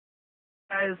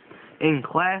guys in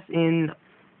class and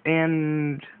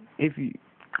if you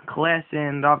class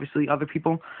and obviously other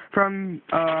people from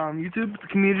YouTube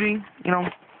community,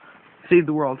 save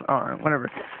the world, whatever.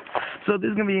 So this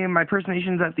is gonna be my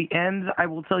impersonations at the end. I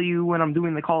will tell you when I'm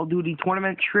doing the Call of Duty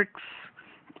tournament tricks.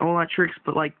 Well, not tricks,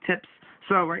 but like tips.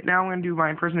 So right now I'm gonna do my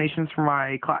impersonations for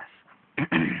my class.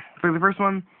 For the first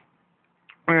one,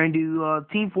 we're gonna do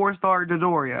Team 4-Star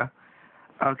Dodoria.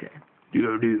 Okay.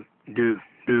 Do.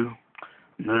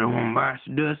 Another one bites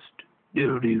the dust.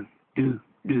 Do.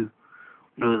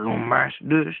 Another one bites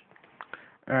the dust.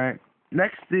 Alright.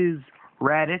 Next is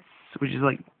Raditz, which is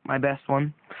like my best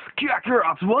one.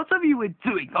 Kakarot, what have you been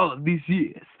doing all of these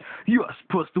years? You are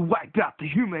supposed to wipe out the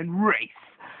human race.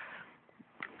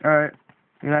 Alright.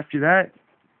 And after that,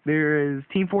 there is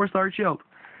Team 4-Star Shield.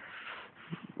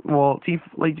 Well,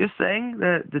 just saying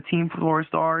that the Team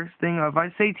 4-Star thing, if I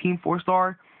say Team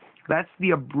 4-Star, that's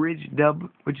the abridged dub,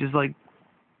 which is like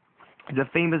the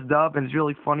famous dub, and it's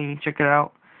really funny. Check it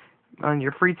out on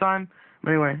your free time.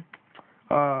 But anyway,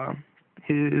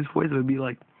 his voice would be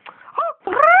like,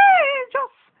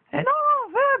 outrageous in all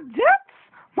their depths,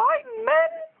 my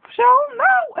men shall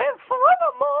now and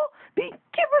forevermore be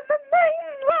given the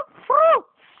name of fruits.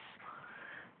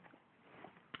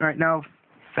 Alright, now,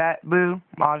 Fat Boo,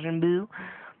 Majin Boo.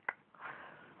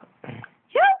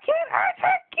 You can't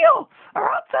hurt you,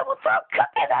 or else I will throw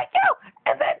cookies at you,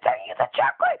 and then turn you to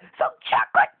some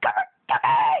chocolate-covered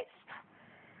cookies!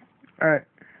 Alright.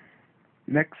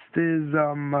 Next is,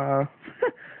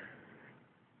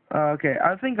 okay,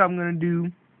 I think I'm gonna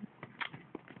do,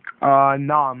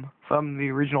 Nam from the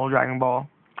original Dragon Ball.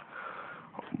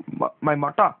 My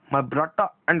mother, my brother,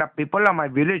 and the people of my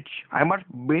village. I must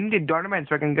win the tournament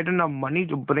so I can get enough money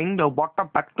to bring the water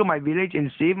back to my village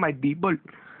and save my people.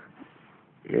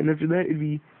 And after that, it'd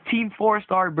be Team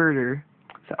 4-Star Birder.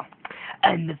 So,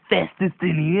 I'm the fastest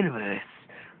in the universe.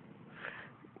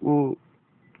 Well,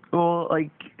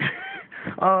 like,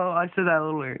 oh, I said that a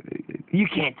little earlier. You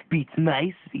can't beat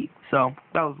my speed. So,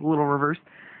 that was a little reversed.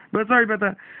 But sorry about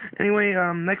that. Anyway,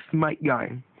 next, Mike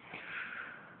Guy.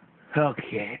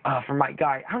 Okay, for Mike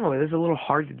Guy, I don't know, it's a little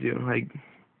hard to do. Like,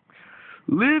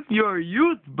 live your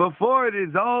youth before it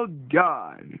is all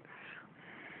gone.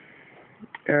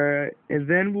 And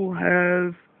then we'll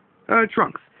have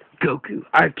Trunks. Goku,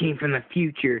 I came from the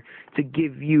future to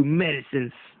give you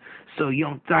medicines so you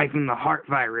don't die from the heart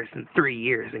virus in 3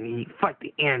 years and you fight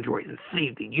the androids and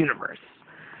save the universe.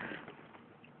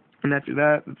 And after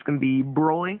that, it's going to be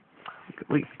Broly.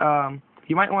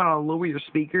 You might want to lower your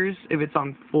speakers if it's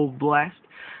on full blast.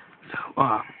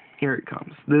 So, here it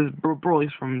comes. This is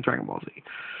Broly's from Dragon Ball Z.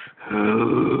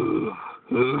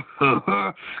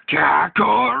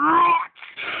 Kakarot!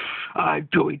 I'm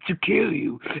going to kill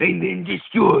you and then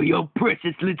destroy your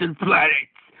precious little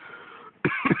planets.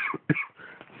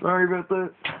 Sorry about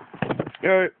that.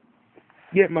 Alright.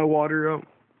 Get my water out.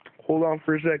 Hold on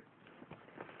for a sec.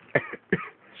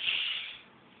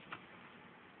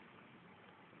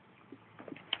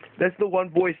 That's the one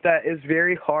voice that is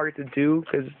very hard to do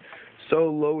because it's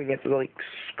so low and you have to like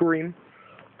scream.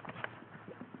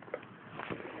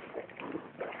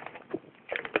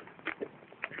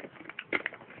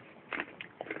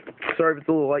 Sorry if it's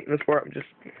a little light in this part.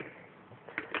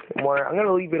 I'm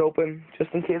gonna leave it open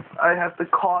just in case I have to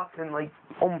cough and like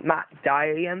not die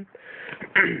again.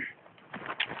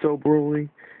 So Broly,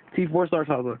 Team 4-Star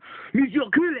Salva. Monsieur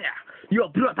Cooler, your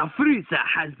brother Frieza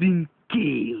has been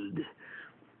killed.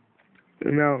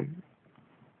 Now,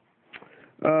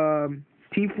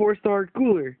 Team 4-Star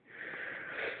Cooler.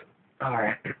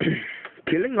 Alright.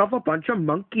 Killing off a bunch of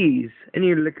monkeys.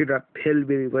 Any liquored up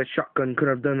hillbilly with a shotgun could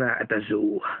have done that at the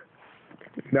zoo.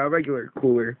 Now, regular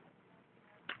Cooler.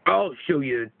 I'll show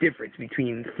you the difference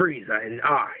between Frieza and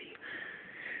I.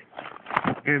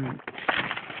 And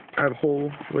I have a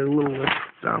whole little list,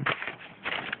 so.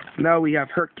 Now we have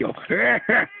Hercule.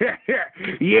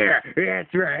 Yeah,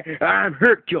 that's right. I'm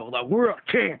Hercule, the world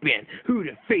champion who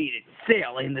defeated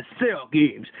Cell in the Cell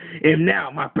games. And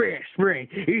now my best friend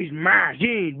is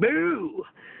Majin Buu.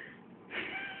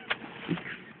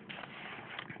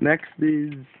 Next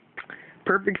is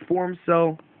Perfect Form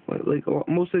Cell. Like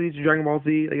most of these are Dragon Ball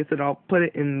Z. Like I said, I'll put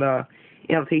it in the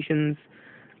annotations,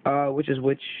 which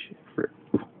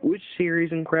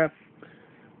series and crap.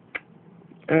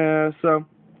 So.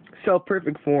 Cell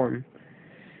Perfect Form.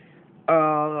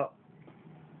 Alright.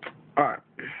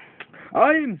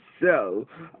 I am Cell.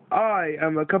 I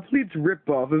am a complete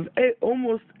ripoff of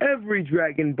almost every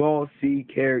Dragon Ball Z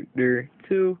character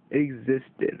to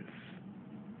existence.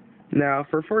 Now,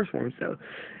 for first form Cell.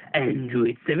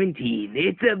 Android 17.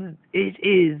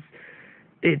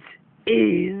 It's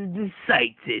is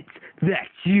decided that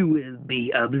you will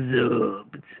be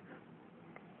absorbed.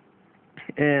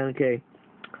 And okay,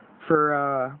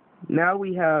 for now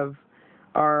we have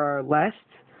our last,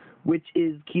 which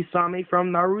is Kisame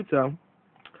from Naruto.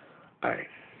 Alright.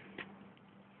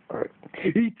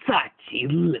 Itachi,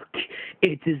 look,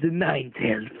 it is the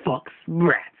nine-tailed fox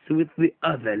brats with the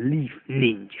other leaf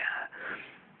ninja.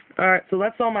 Alright, so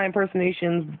that's all my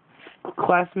impersonations.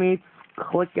 Classmates,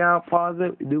 click out, pause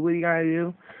it, do what you gotta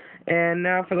do. And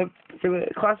now for the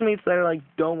classmates that are like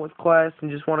done with class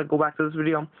and just want to go back to this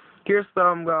video, here's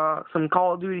some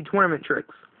Call of Duty tournament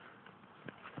tricks.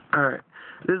 Alright,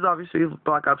 this is obviously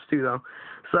Black Ops 2 though.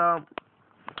 So,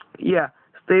 yeah.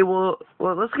 They will,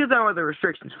 well, let's get down with the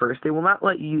restrictions first. They will not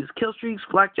let you use kill streaks,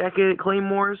 flak jacket,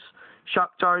 claymores,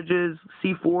 shock charges,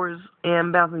 C4s,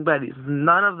 and bouncing buddies.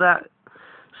 None of that.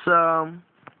 So,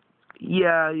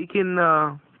 yeah, you can,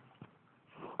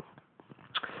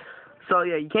 so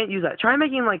yeah, you can't use that. Try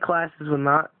making, like, classes with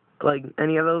not, like,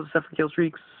 any of those except for kill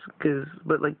streaks,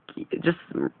 but, like, just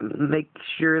make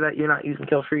sure that you're not using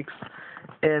kill streaks.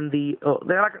 And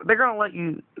they're gonna let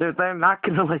you, they're not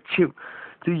gonna let you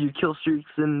do your kill streaks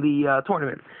in the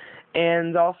tournament.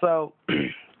 And also,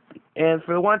 and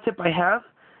for the one tip I have,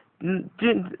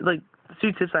 like,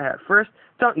 2 tips I have. First,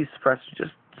 don't use suppressor,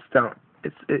 just don't.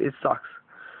 It sucks.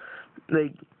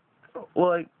 Like, well,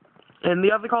 like, and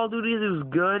the other Call of Duties is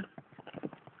good,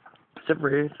 except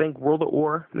for, I think, World at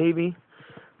War, maybe.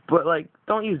 But, like,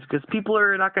 don't use it, because people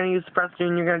are not going to use suppressor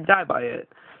and you're going to die by it.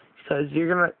 Because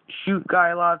you're going to shoot guy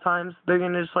a lot of times, they're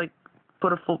going to just, like,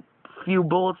 put a few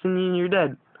bullets in you and you're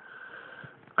dead.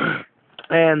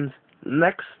 And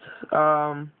next,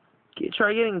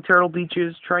 try getting Turtle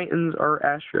Beaches, Tritons, or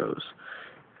Astros.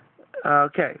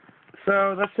 Okay,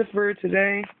 so that's it for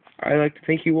today. I'd like to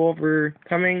thank you all for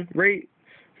coming. Rate,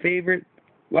 favorite,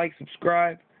 like,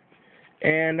 subscribe,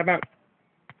 and I'm out.